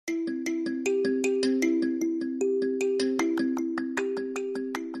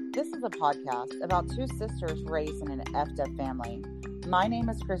is a podcast about two sisters raised in an effed up family. My name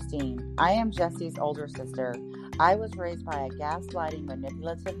is Christine. I am Jesse's older sister. I was raised by a gaslighting,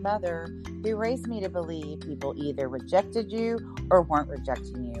 manipulative mother who raised me to believe people either rejected you or weren't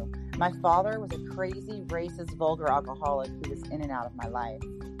rejecting you. My father was a crazy, racist, vulgar alcoholic who was in and out of my life.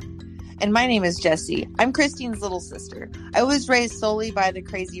 And my name is Jessie. I'm Christine's little sister. I was raised solely by the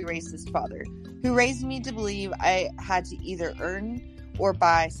crazy racist father, who raised me to believe I had to either earn or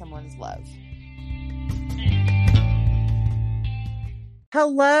buy someone's love.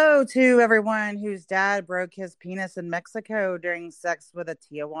 Hello to everyone whose dad broke his penis in Mexico during sex with a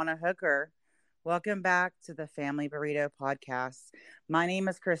Tijuana hooker. Welcome back to the Family Burrito Podcast. My name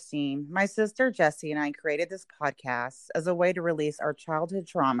is Christine. My sister Jessie and I created this podcast as a way to release our childhood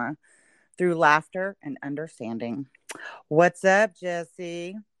trauma through laughter and understanding. What's up,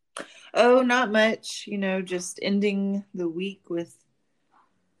 Jessie? Oh, not much. Just ending the week with,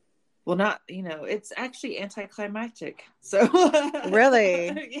 it's actually anticlimactic. So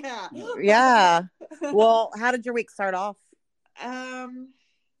Really? Yeah. Yeah. Well, how did your week start off?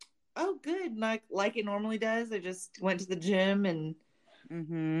 Oh, good. Like it normally does. I just went to the gym and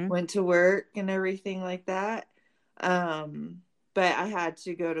went to work and everything like that. But I had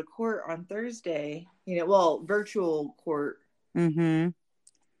to go to court on Thursday, virtual court.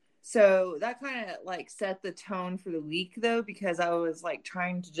 So that kind of set the tone for the week though, because I was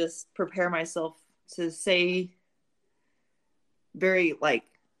trying to just prepare myself to say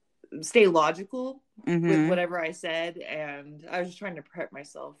stay logical with whatever I said. And I was just trying to prep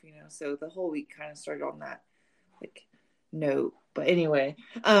myself, so the whole week kind of started on that note. But anyway,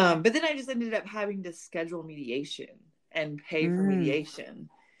 but then I just ended up having to schedule mediation and pay for mediation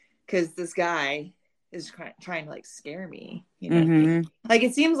because this guy is trying to scare me,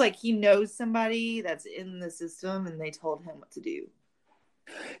 it seems like he knows somebody that's in the system and they told him what to do.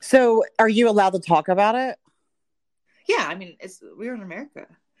 So are you allowed to talk about it? Yeah, I mean, we're in America.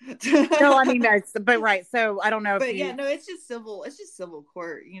 No, I mean, but right. So I don't know. It's just civil. It's just civil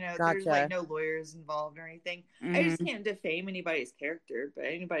court. Gotcha. There's no lawyers involved or anything. I just can't defame anybody's character, but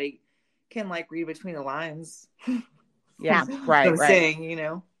anybody can read between the lines. Yeah, right.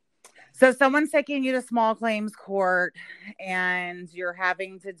 Saying, So someone's taking you to small claims court and you're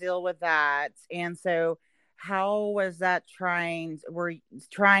having to deal with that. And so how was that were you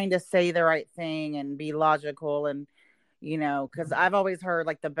trying to say the right thing and be logical and, because I've always heard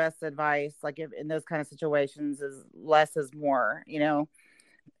the best advice, if in those kind of situations is less is more,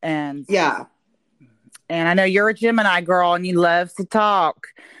 and yeah. And I know you're a Gemini girl and you love to talk.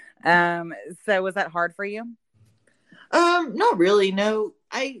 So was that hard for you? Not really. No,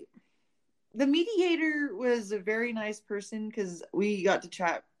 the mediator was a very nice person because we got to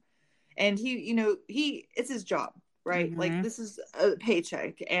chat and he it's his job, right? This is a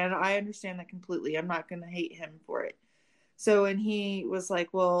paycheck and I understand that completely. I'm not going to hate him for it. So, and he was like,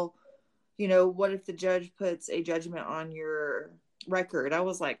 well, what if the judge puts a judgment on your record? I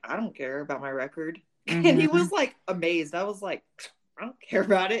was like, I don't care about my record. And he was amazed. I was like, I don't care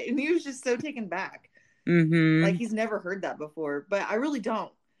about it. And he was just so taken back. He's never heard that before, but I really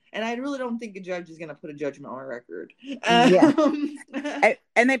don't. And I really don't think a judge is going to put a judgment on a record. Yeah.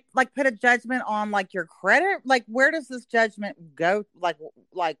 And they put a judgment on your credit. Where does this judgment go? What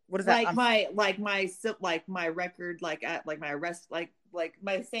is that? My record, at my arrest,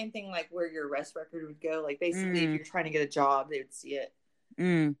 my same thing, where your arrest record would go. Basically, if you're trying to get a job, they would see it.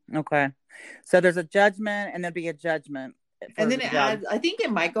 Okay. So there's a judgment and there'll be a judgment. And then it adds, I think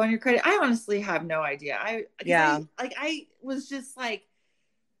it might go on your credit. I honestly have no idea. I was just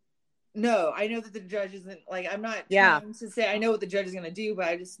no, I know that the judge isn't I'm not trying to say I know what the judge is going to do, but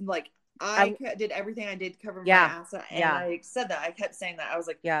I just I did everything I did to cover my ass. And I said that. I kept saying that. I was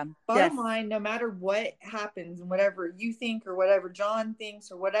bottom line, no matter what happens and whatever you think or whatever John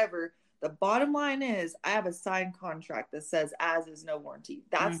thinks or whatever, the bottom line is I have a signed contract that says as is no warranty.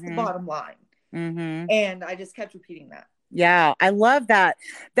 That's the bottom line. And I just kept repeating that. Yeah, I love that.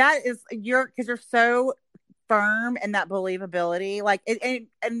 That is because you're so firm in that believability.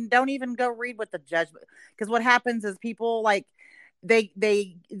 And don't even go read what the judgment, because what happens is people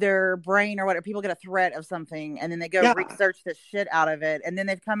their brain or whatever, people get a threat of something and then they go research the shit out of it, and then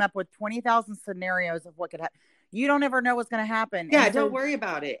they've come up with 20,000 scenarios of what could happen. You don't ever know what's going to happen. Yeah, don't worry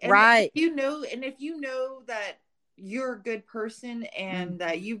about it. And right. If you know that you're a good person and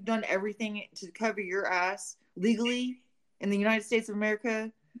that you've done everything to cover your ass legally in the United States of America,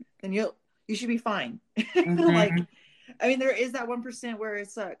 then you should be fine. I mean, there is that 1% where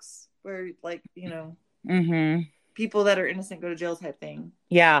it sucks, where people that are innocent go to jail type thing.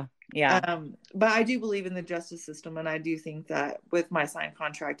 Yeah. But I do believe in the justice system, and I do think that with my signed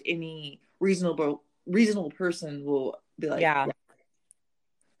contract, any reasonable person will be like, Yeah.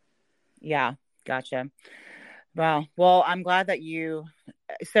 Yeah. Gotcha. Well, I'm glad that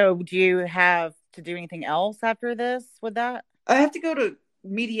so do you have to do anything else after this with that? I have to go to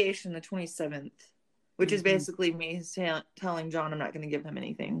mediation the 27th, which is Mhm. basically me telling John I'm not going to give him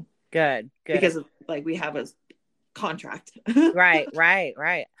anything Good. because of like we have a contract. Right.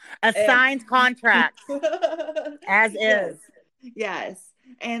 A And signed contract as yes, is. yes.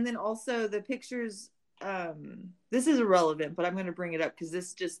 And then also the pictures, this is irrelevant, but I'm going to bring it up because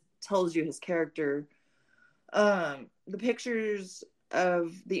this just tells you his character. The pictures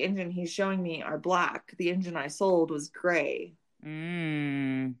of the engine he's showing me are black. The engine I sold was gray.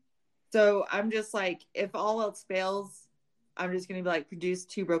 Mm. So I'm just like, if all else fails, I'm just going to be like, produce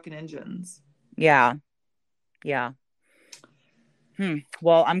 2 broken engines. Yeah. Yeah.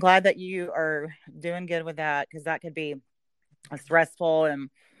 Well, I'm glad that you are doing good with that, because that could be stressful, and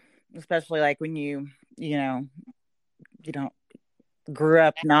especially like when you know, you don't grew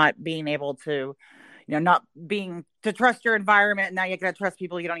up not being able to, not being to trust your environment. Now you got to trust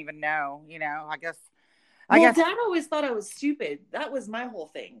people you don't even know. I Well, guess. Dad always thought I was stupid. That was my whole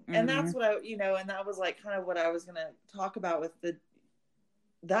thing. And Mm-hmm. that's what and that was like kind of what I was going to talk about with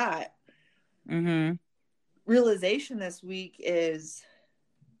that Mm-hmm. realization this week is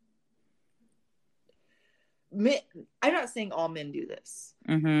men, I'm not saying all men do this.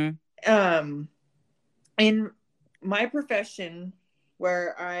 Mm-hmm. In my profession,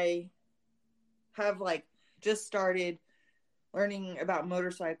 where I have like just started learning about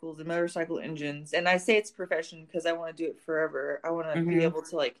motorcycles and motorcycle engines, and I say it's a profession because I want to do it forever. I want to be Mm-hmm. able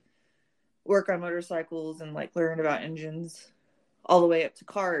to like work on motorcycles and like learn about engines all the way up to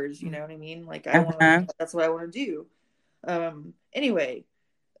cars. You know what I mean? Like Uh-huh. that's what I want to do. Anyway,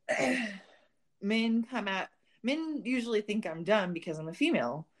 men usually think I'm dumb because I'm a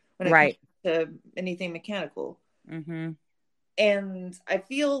female when it comes Right. to anything mechanical. Mm-hmm. And I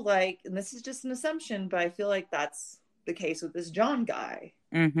feel like, and this is just an assumption, but I feel like that's the case with this John guy.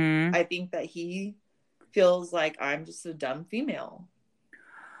 Mm-hmm. I think that he feels like I'm just a dumb female.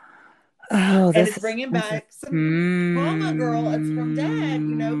 Oh, And this it's is bringing this is back some trauma, girl. It's from Dad,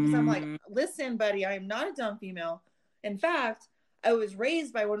 because I'm like, listen, buddy, I am not a dumb female. In fact, I was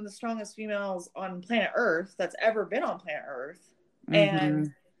raised by one of the strongest females on planet Earth that's ever been on planet Earth. Mm-hmm.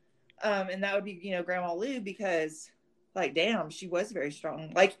 And that would be, Grandma Lou, because like, damn, she was very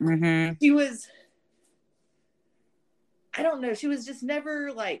strong. Like, Mm-hmm. she was, I don't know, she was just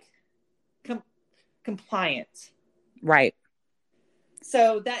never like compliant. Right.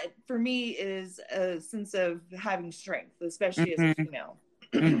 So that for me is a sense of having strength, especially as a Mm-hmm. female.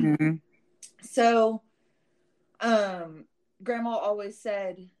 Mm-hmm. So, Grandma always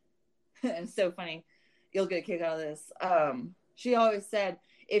said, and it's so funny, you'll get a kick out of this. She always said,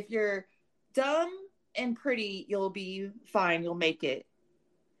 if you're dumb and pretty, you'll be fine, you'll make it.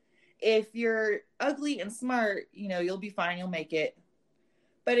 If you're ugly and smart, you'll be fine, you'll make it.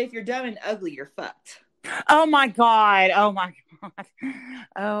 But if you're dumb and ugly, you're fucked. Oh my God. Oh my God.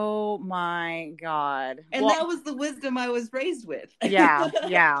 Oh my God. And that was the wisdom I was raised with. Yeah.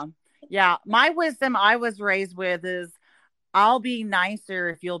 My wisdom I was raised with is, I'll be nicer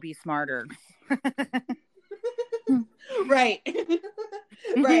if you'll be smarter. Right.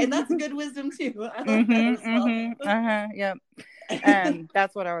 Right. And that's good wisdom too. I love that as well. Yep.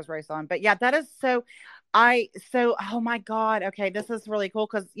 That's what I was raised on. But yeah, that is oh my God. Okay. This is really cool.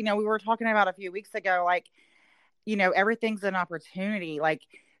 Cause we were talking about a few weeks ago, like, everything's an opportunity. Like,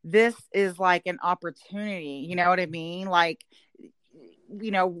 this is like an opportunity. You know what I mean? Like,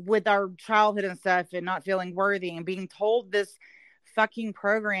 with our childhood and stuff, and not feeling worthy and being told this fucking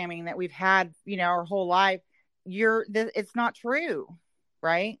programming that we've had, our whole life, it's not true.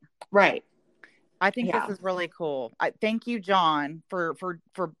 Right. Right. I think this Yeah. is really cool. Thank you, John, for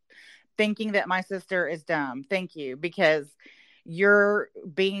thinking that my sister is dumb. Thank you, because you're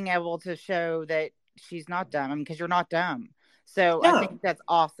being able to show that she's not dumb, because you're not dumb. So I No. think that's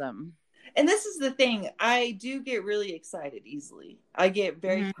awesome. And this is the thing. I do get really excited easily. I get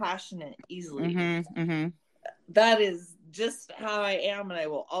very passionate easily. That is just how I am, and I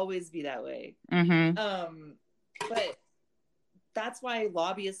will always be that way. But that's why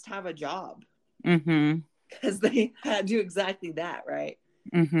lobbyists have a job. Because they do exactly that, right?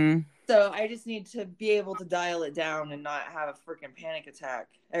 So I just need to be able to dial it down and not have a freaking panic attack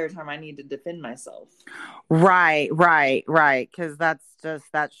every time I need to defend myself. Right. Because that's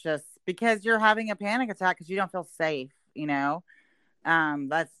just because you're having a panic attack because you don't feel safe.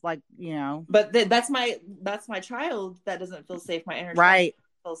 That's like, But that's my child that doesn't feel safe. My inner right. child.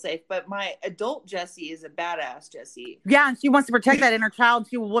 feel safe. But my adult Jessie is a badass Jessie. Yeah, and she wants to protect that inner child.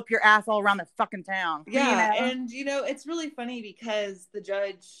 She will whoop your ass all around the fucking town. Yeah, and it's really funny because the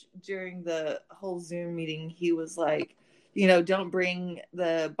judge during the whole Zoom meeting, he was like, don't bring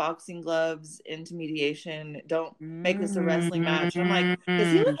the boxing gloves into mediation. Don't make this a wrestling match. And I'm like,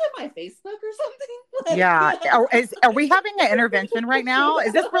 does he look at my Facebook or something? Like, yeah. Are we having an intervention right now?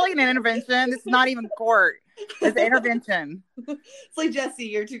 Is this really an intervention? This is not even court. It's an intervention. It's like, Jesse,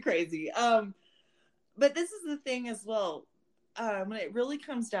 you're too crazy. But this is the thing as well. When it really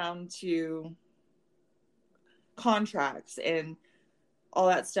comes down to contracts and all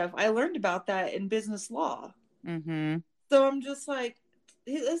that stuff, I learned about that in business law. Mm-hmm. So I'm just like,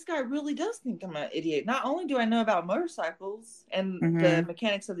 this guy really does think I'm an idiot. Not only do I know about motorcycles and the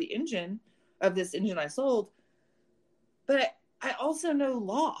mechanics of the engine, of this engine I sold, but I also know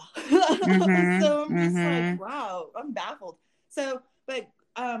law. So I'm just like, wow, I'm baffled. So, but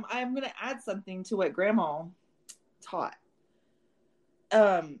I'm going to add something to what Grandma taught.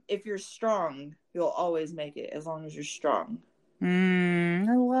 If you're strong, you'll always make it as long as you're strong. I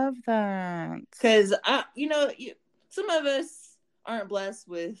love that. Because, some of us aren't blessed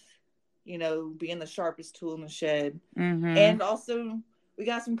with, being the sharpest tool in the shed. And also, we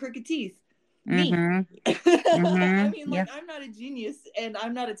got some crooked teeth. Me. I mean, like, I'm not a genius and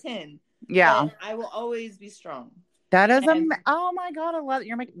I'm not a 10. Yeah. But I will always be strong. That is oh my God, I love it.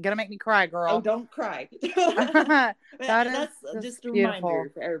 You're gonna make me cry, girl. Oh, don't cry. That's just a reminder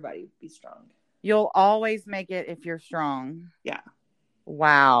for everybody. Be strong. You'll always make it if you're strong. Yeah.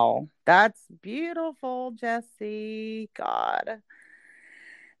 Wow. That's beautiful, Jessie. God.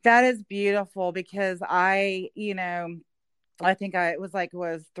 That is beautiful because I think it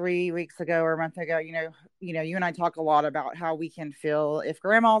was 3 weeks ago or a month ago, you and I talk a lot about how we can feel if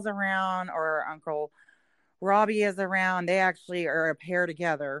grandma's around or Uncle Robbie is around. They actually are a pair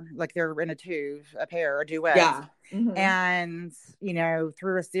together, like they're in a duet. Yeah. And,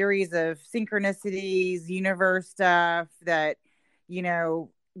 through a series of synchronicities, universe stuff that,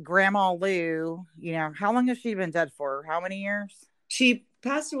 Grandma Lou, how long has she been dead for? How many years? She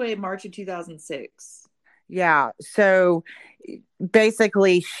passed away March of 2006. Yeah. So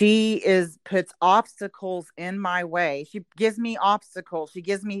basically she puts obstacles in my way. She gives me obstacles. She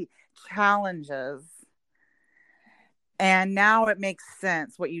gives me challenges. And now it makes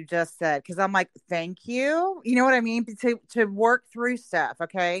sense what you just said. Cause I'm like, thank you. You know what I mean? To work through stuff.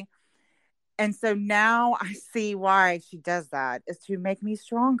 Okay. And so now I see why she does that is to make me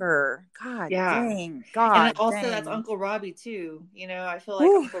stronger. God dang. God. And also dang. That's Uncle Robbie too. I feel like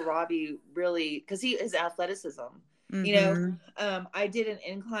Uncle Robbie really, because his athleticism. I did an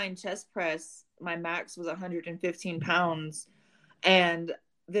incline chest press. My max was 115 pounds. And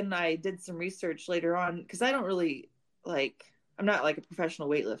then I did some research later on because I don't really I'm not like a professional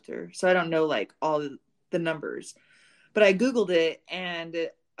weightlifter. So I don't know like all the numbers. But I Googled it and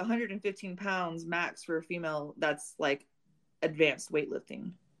 115 pounds max for a female, that's like advanced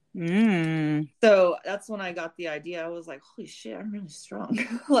weightlifting. So that's when I got the idea. I was like, holy shit, I'm really strong.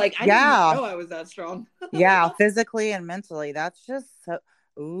 Like, I didn't even know I was that strong. Yeah, physically and mentally. That's just so.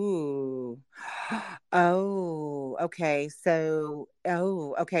 Ooh. Oh, okay. So,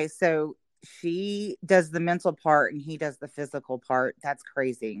 she does the mental part and he does the physical part. That's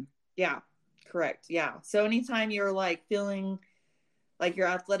crazy. Yeah, correct. Yeah. So anytime you're like feeling like your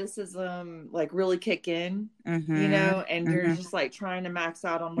athleticism like really kick in, and you're just like trying to max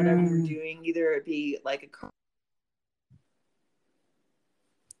out on whatever you're doing, either it be like a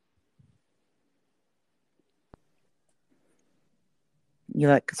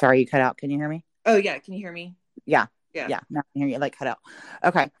sorry, you cut out. Can you hear me? Oh yeah, can you hear me? Yeah. Now I can hear you cut out.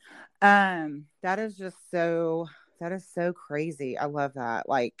 Okay. That is so crazy. I love that.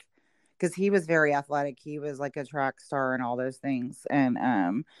 Like, because he was very athletic. He was like a track star and all those things.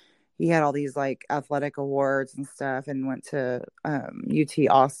 And he had all these like athletic awards and stuff and went to UT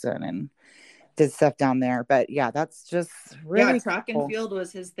Austin and did stuff down there. But yeah, that's just really track and field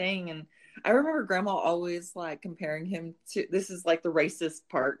was his thing. And I remember Grandma always like comparing him to, this is like the racist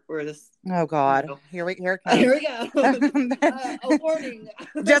part where this. Oh God, here it comes. Here we go. A warning.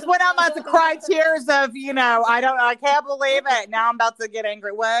 Just when I'm about to cry tears of, I can't believe it. Now I'm about to get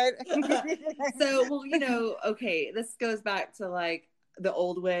angry. What? So, well, okay, this goes back to like the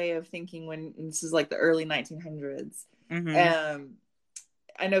old way of thinking when this is like the early 1900s.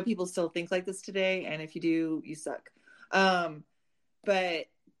 I know people still think like this today, and if you do, you suck. But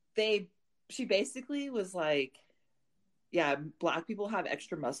she basically was like, yeah, Black people have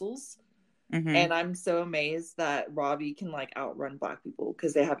extra muscles. And I'm so amazed that Robbie can like outrun Black people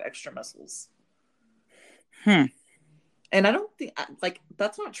because they have extra muscles. And I don't think like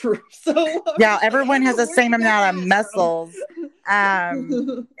that's not true. So I'm Yeah, just like, I everyone don't has know the where same she got amount of that muscles.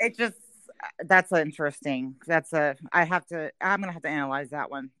 from. It just that's interesting. I'm gonna have to analyze that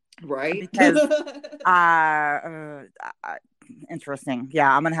one Right. because uh interesting.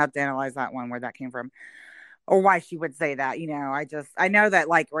 Yeah, I'm gonna have to analyze that one where that came from or why she would say that. I know that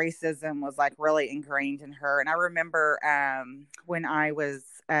like racism was like really ingrained in her. And I remember when I was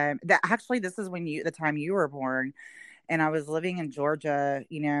that actually this is when the time you were born, and I was living in Georgia,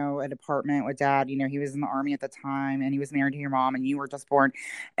 an apartment with dad. He was in the army at the time and he was married to your mom and you were just born.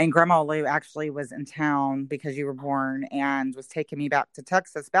 And Grandma Lou actually was in town because you were born and was taking me back to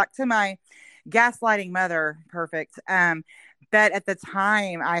Texas, back to my gaslighting mother. Perfect. But at the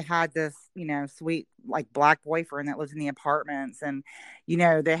time I had this, sweet like black boyfriend that lived in the apartments, and,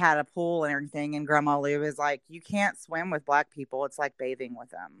 they had a pool and everything. And Grandma Lou was like, you can't swim with black people. It's like bathing with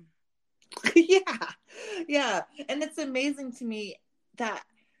them. Yeah. Yeah. And it's amazing to me that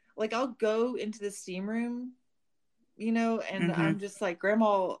like I'll go into the steam room, and Mm-hmm. I'm just like,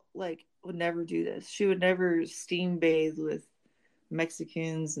 Grandma like would never do this. She would never steam bathe with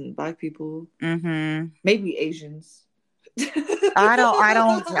Mexicans and black people. Mm-hmm. Maybe Asians. I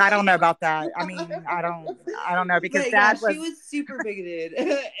don't know about that. I mean, I don't know because But yeah, she was super bigoted.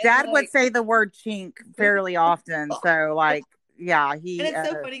 And dad would like, say the word chink fairly often. So like, yeah, and it's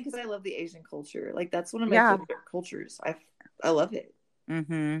so funny because I love the Asian culture. Like that's one of my yeah. favorite cultures. I love it.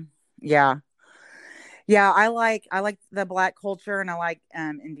 Mm-hmm. Yeah. Yeah. I like the black culture and I like,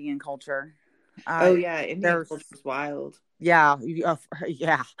 Indian culture. Oh Uh, yeah, Indian there's, culture is wild. yeah,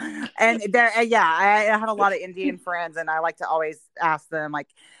 yeah. And there, yeah, I have a lot of Indian friends and I like to always ask them, like,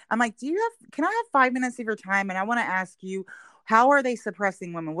 I'm like, can I have 5 minutes of your time? And I want to ask you, how are they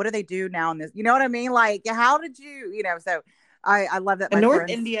suppressing women? What do they do now in this? You know what I mean? Like, how did so I love that And my North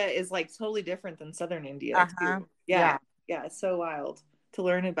friends, India is like totally different than Southern India uh-huh. too. Yeah. Yeah. Yeah, it's so wild to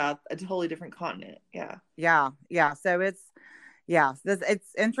learn about a totally different continent. Yeah. Yeah. Yeah. So it's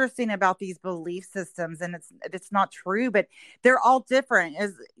interesting about these belief systems, and it's not true, but they're all different.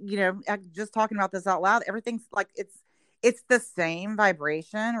 As just talking about this out loud, everything's like it's the same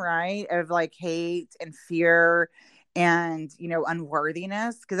vibration, right? Of like hate and fear and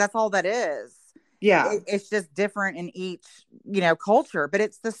unworthiness, because that's all that is. Yeah. It's just different in each culture, but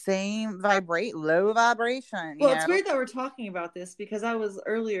it's the same low vibration. Well, it's weird that we're talking about this because I was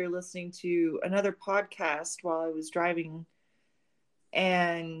earlier listening to another podcast while I was driving,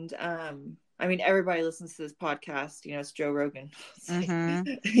 and I mean everybody listens to this podcast, it's Joe Rogan.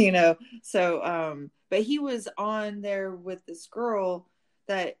 Mm-hmm. So but he was on there with this girl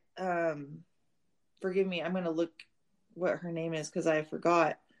that forgive me, I'm going to look what her name is because I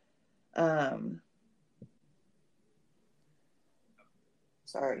forgot. um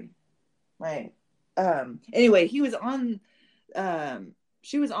Sorry, my anyway, he was on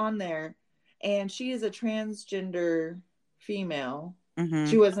she was on there, and she is a transgender female. Mm-hmm.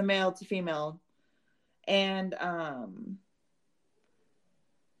 She was a male to female, and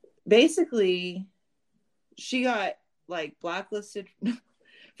basically she got like blacklisted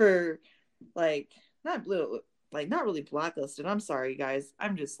for like not blue like not really blacklisted. I'm sorry guys,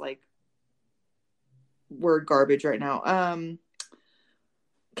 I'm just like word garbage right now.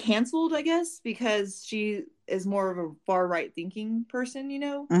 Canceled, I guess, because she is more of a far right thinking person,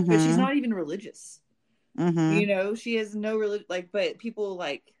 but she's Mm-hmm. not even religious. Mm-hmm. She has no religion, like, but people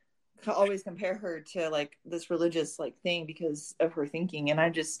like always compare her to like this religious like thing because of her thinking. And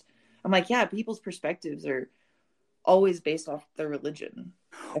I'm like, yeah, people's perspectives are always based off their religion.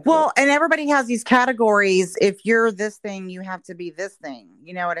 Well, and everybody has these categories. If you're this thing, you have to be this thing.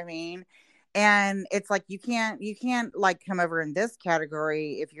 You know what I mean? And it's like you can't like come over in this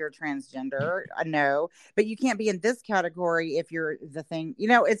category if you're transgender. I know, but you can't be in this category if you're the thing.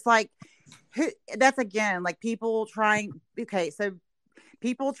 It's like that's again like people trying. Okay, so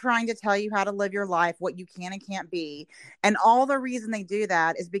people trying to tell you how to live your life, what you can and can't be. And all the reason they do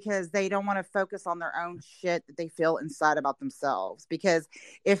that is because they don't want to focus on their own shit that they feel inside about themselves. Because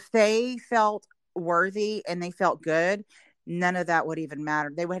if they felt worthy and they felt good, none of that would even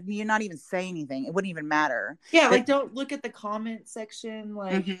matter. They would you not even say anything. It wouldn't even matter. Yeah, But like don't look at the comment section,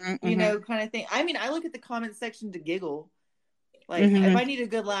 like, mm-hmm, mm-hmm, kind of thing. I mean, I look at the comment section to giggle. Like, if mm-hmm. I need a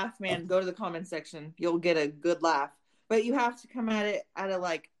good laugh, man, go to the comment section. You'll get a good laugh. But you have to come at it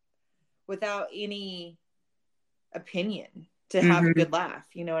like without any opinion to have a Mm-hmm. good laugh.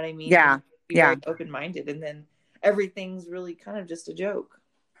 You know what I mean? Yeah, Be yeah. very open minded, and then everything's really kind of just a joke.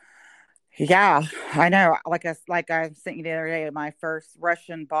 Yeah, I know. Like I sent you the other day, my first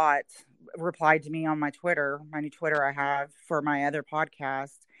Russian bot replied to me on my Twitter, my new Twitter I have for my other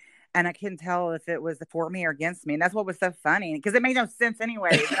podcast. and I couldn't tell if it was for me or against me. And that's what was so funny because it made no sense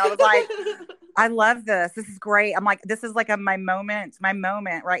anyways. And I was like, I love this. This is great. I'm like, this is like my moment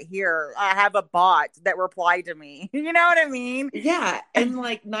right here. I have a bot that replied to me. You know what I mean? Yeah. And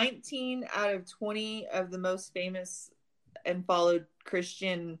like 19 out of 20 of the most famous and followed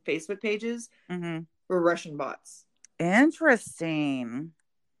Christian Facebook pages were Russian bots. Interesting.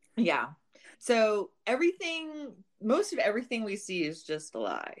 Yeah. So most of everything we see is just a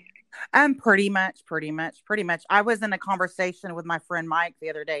lie. Pretty much. I was in a conversation with my friend Mike the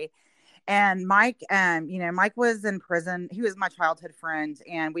other day, and Mike, Mike was in prison. He was my childhood friend,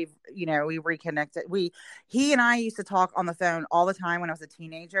 and we reconnected. He and I used to talk on the phone all the time when I was a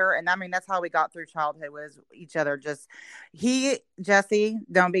teenager, and I mean that's how we got through childhood, was each other. Jesse,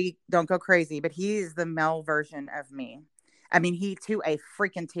 don't go crazy, but he's the male version of me. I mean, he to a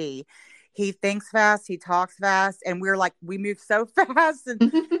freaking T. He thinks fast, he talks fast, and we move so fast,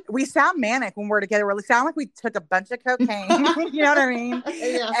 and we sound manic when we're together. We sound like we took a bunch of cocaine. You know what I mean?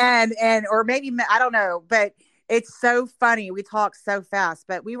 Yeah. And or maybe, I don't know, but it's so funny. We talk so fast.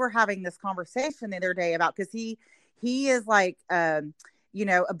 But we were having this conversation the other day about, because he is like a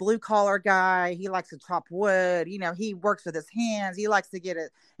blue collar guy. He likes to chop wood. He works with his hands. He likes to get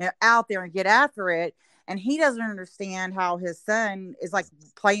it out there and get after it. And he doesn't understand how his son is like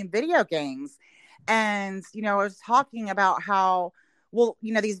playing video games. And, I was talking about how, well,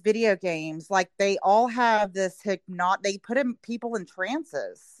 these video games, like they all have this they put people in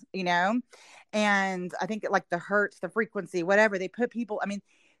trances, and I think like the hertz, the frequency, whatever, they put people in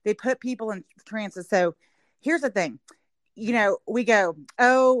trances. So here's the thing, we go,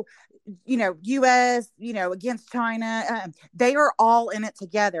 oh, US, against China. They are all in it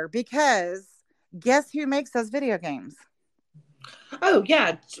together because guess who makes those video games? Oh,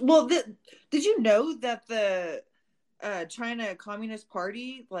 yeah. Well, did you know that the China Communist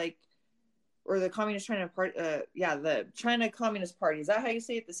Party, or the Communist China Party, the China Communist Party, is that how you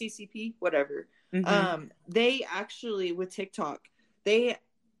say it? The CCP? Whatever. Mm-hmm. They actually, with TikTok, they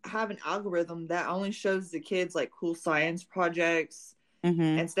have an algorithm that only shows the kids like cool science projects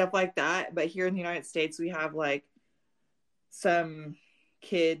and stuff like that. But here in the United States, we have like some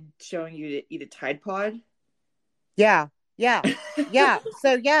kid showing you to eat a Tide Pod. Yeah.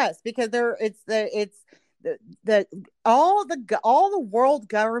 So yes, because all the world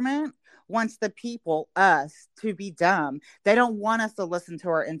government wants the people, us, to be dumb. They don't want us to listen to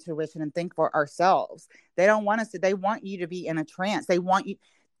our intuition and think for ourselves. They don't want us to. They want you to be in a trance. They want you.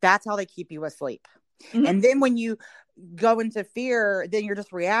 That's how they keep you asleep. Mm-hmm. And then when you go into fear, then you're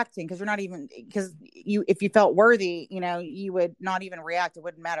just reacting because if you felt worthy, you would not even react. It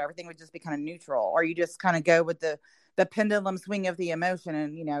wouldn't matter. Everything would just be kind of neutral, or you just kind of go with the pendulum swing of the emotion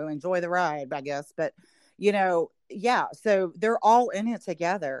and, enjoy the ride, I guess. But, yeah. So they're all in it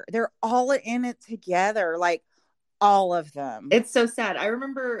together. Like all of them. It's so sad. I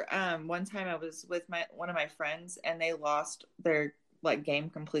remember one time I was with one of my friends and they lost their game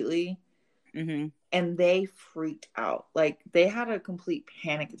completely. Mm-hmm. And they freaked out. Like they had a complete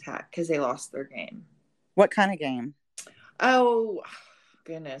panic attack because they lost their game. What kind of game? Oh,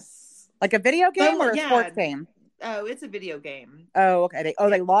 goodness. Like a video game or a sports game? Oh, it's a video game. Oh, okay.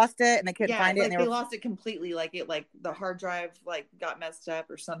 They lost it and they couldn't find it. And they lost it completely. Like the hard drive got messed up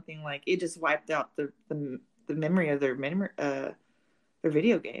or something. Like it just wiped out the memory of their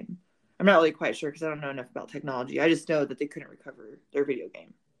video game. I'm not really quite sure because I don't know enough about technology. I just know that they couldn't recover their video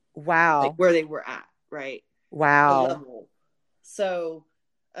game. Wow. Like where they were at, right? Wow. The level. So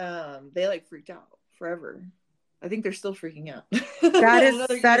they freaked out forever. I think they're still freaking out.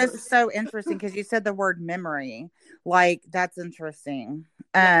 That is so interesting because you said the word memory. Like that's interesting.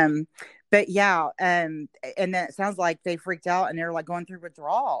 But yeah, and then it sounds like they freaked out and they're like going through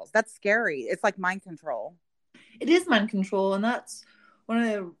withdrawals. That's scary. It's like mind control. It is mind control, and that's one of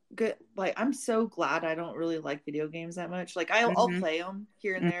the good. I'm so glad I don't really like video games that much. Like I'll play them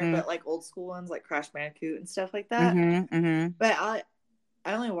here and there, but like old school ones like Crash Bandicoot and stuff like that. But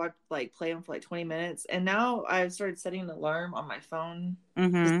I only watch play them for 20 minutes, and now I've started setting an alarm on my phone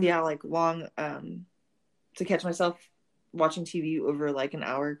to see how long to catch myself watching TV over an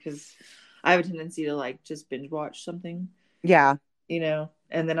hour because I have a tendency to just binge watch something. Yeah,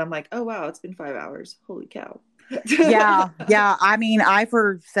 and then I'm like, oh wow, it's been 5 hours. Holy cow. Yeah. I mean,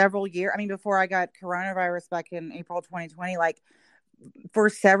 for several years, before I got coronavirus back in April 2020, for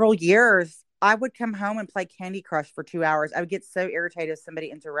several years, I would come home and play Candy Crush for 2 hours. I would get so irritated if somebody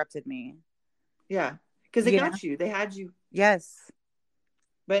interrupted me. Yeah, because they got you. They had you. Yes.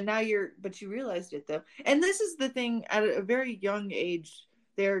 But now you realized it though. And this is the thing, at a very young age,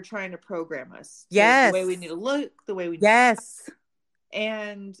 they're trying to program us. Yes. The way we need to look, the way we need Yes. to...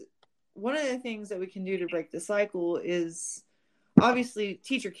 And one of the things that we can do to break the cycle is obviously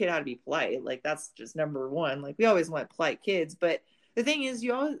teach your kid how to be polite. Like that's just number one. Like we always want polite kids, but the thing is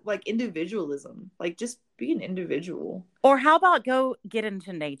you always like individualism. Like just be an individual. Or how about go get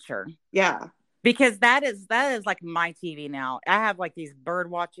into nature? Yeah. Because that is like my TV now. I have like these bird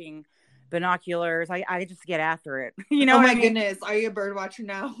watching binoculars. I just get after it. You know Oh what my I mean? goodness. Are you a bird watcher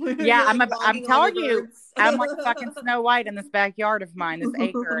now? Yeah, You're like I'm logging all telling your you, birds. I'm like fucking Snow White in this backyard of mine, this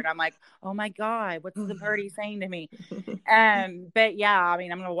acre, and I'm like, oh my God, what's the birdie saying to me? But yeah, I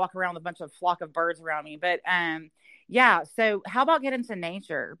mean, I'm gonna walk around with a bunch of flock of birds around me. But yeah, so how about get into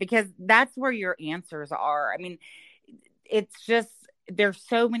nature? Because that's where your answers are. I mean, it's just there's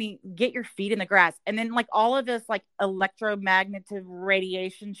so many. Get your feet in the grass, and then like all of this like electromagnetic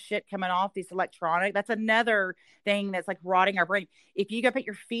radiation shit coming off these electronic, that's another thing that's like rotting our brain. If you go put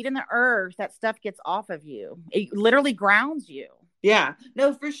your feet in the earth, that stuff gets off of you. It literally grounds you. Yeah,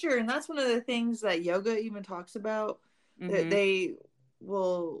 no, for sure. And that's one of the things that yoga even talks about. Mm-hmm. They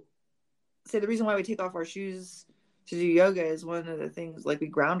will say the reason why we take off our shoes to do yoga is one of the things, like we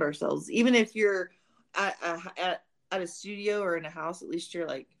ground ourselves. Even if you're at a studio or in a house, at least your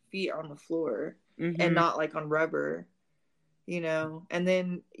like feet on the floor and not like on rubber, you know. And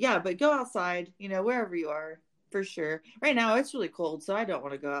then yeah, but go outside, you know, wherever you are, for sure. Right now it's really cold, so I don't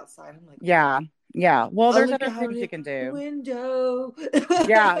want to go outside. I'm like, yeah. Well, there's look other out things you can do. Window.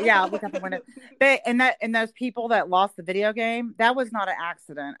 Yeah. Look out the window. But and those people that lost the video game, that was not an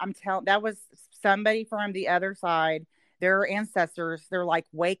accident. I'm telling, that was somebody from the other side. Their ancestors. They're like,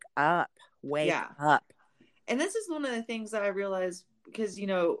 wake up, wake up. And this is one of the things that I realized because, you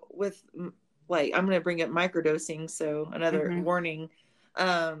know, with like, I'm going to bring up microdosing. So another warning,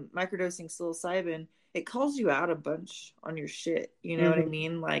 microdosing psilocybin, it calls you out a bunch on your shit. You know what I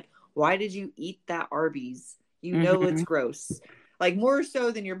mean? Like, why did you eat that Arby's? You know, it's gross. Like more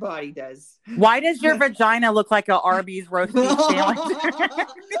so than your body does. Why does your vagina look like a Arby's roast beef sandwich?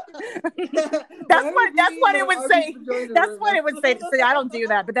 that's what it would say. That's what it would say. See, I don't do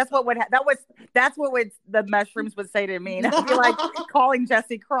that, but that's what the mushrooms would say to me. And I'd be like calling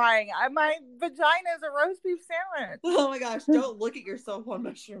Jesse crying. My vagina is a roast beef sandwich. Oh my gosh, don't look at yourself on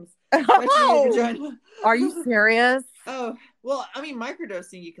mushrooms. Oh, are you serious? Oh, well, I mean,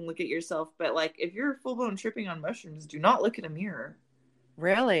 microdosing, you can look at yourself, but like if you're full blown tripping on mushrooms, do not look in a mirror.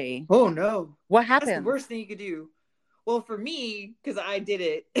 Really? Oh no. What happened? That's the worst thing you could do. Well, for me, because I did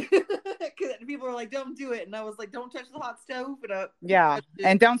it, because people were like, "Don't do it," and I was like, "Don't touch the hot stove."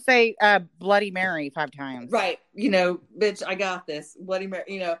 And don't say Bloody Mary 5 times. Right? You know, bitch, I got this. Bloody Mary.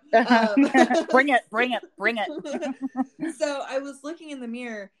 You know, bring it. So I was looking in the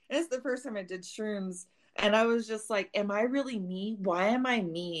mirror, and it's the first time I did shrooms, and I was just like, "Am I really me? Why am I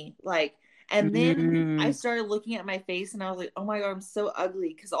me?" Like. And then I started looking at my face, and I was like, "Oh my God, I'm so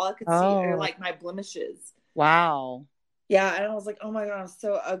ugly," because all I could see are like my blemishes. Wow. Yeah, and I was like, "Oh my God, I'm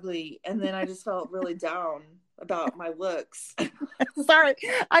so ugly." And then I just felt really down about my looks. Sorry,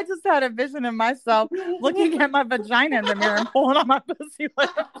 I just had a vision of myself looking at my vagina in the mirror and pulling on my pussy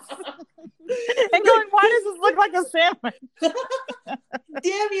lips and going, "Why does this look like a sandwich?"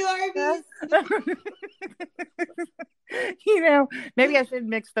 Damn you, Arby's. You know, maybe I should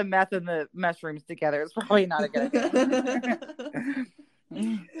mix the meth and the mushrooms together. It's probably not a good idea.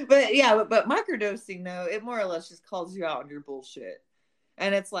 But yeah, but microdosing though, it more or less just calls you out on your bullshit.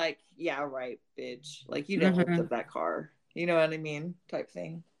 And it's like, yeah, right, bitch. Like you didn't lift up that car. You know what I mean? Type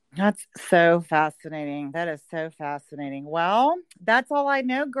thing. That's so fascinating. That is so fascinating. Well, that's all I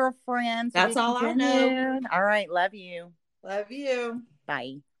know, girlfriend. That's all I know. All right. Love you. Love you.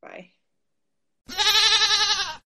 Bye. Bye.